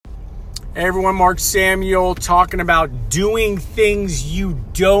Hey everyone, Mark Samuel talking about doing things you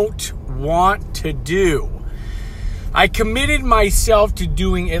don't want to do. I committed myself to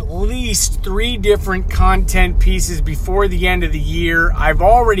doing at least 3 different content pieces before the end of the year. I've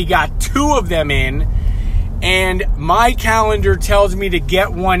already got 2 of them in, and my calendar tells me to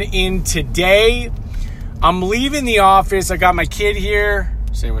get one in today. I'm leaving the office. I got my kid here.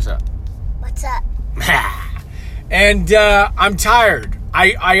 Say what's up. What's up? And I'm tired.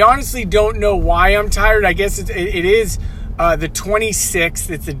 I honestly don't know why I'm tired. I guess it is the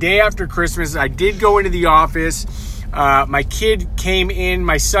 26th. It's the day after Christmas. I did go into the office. My kid came in.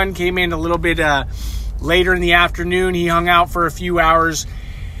 My son came in a little bit later in the afternoon. He hung out for a few hours.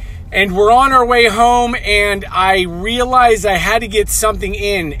 And we're on our way home, and I realized I had to get something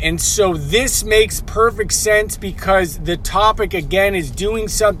in. And so this makes perfect sense because the topic, again, is doing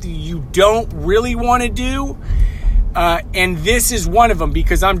something you don't really want to do. And this is one of them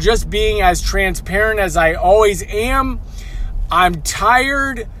because I'm just being as transparent as I always am. I'm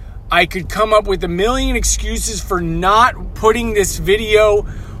tired. I could come up with a million excuses for not putting this video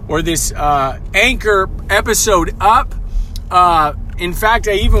or this Anchor episode up. In fact,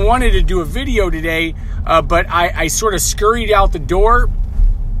 I even wanted to do a video today, but I sort of scurried out the door.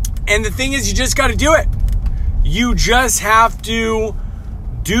 And the thing is, you just got to do it. You just have to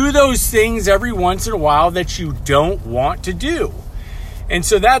do those things every once in a while that you don't want to do. And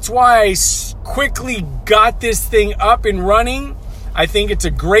so that's why I quickly got this thing up and running. I think it's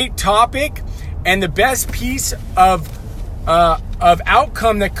a great topic. And the best piece of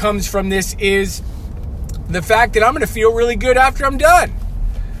outcome that comes from this is the fact that I'm going to feel really good after I'm done.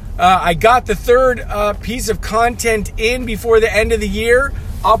 I got the 3rd piece of content in before the end of the year.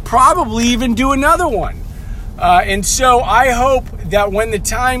 I'll probably even do another one. And so I hope that when the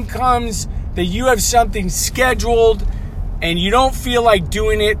time comes that you have something scheduled and you don't feel like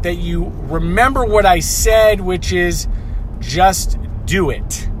doing it, that you remember what I said, which is just do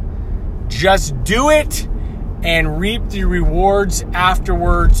it. Just do it and reap the rewards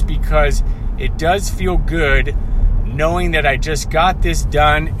afterwards, because it does feel good knowing that I just got this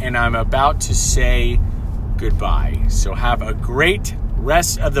done and I'm about to say goodbye. So have a great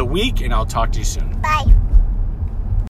rest of the week, and I'll talk to you soon. Bye.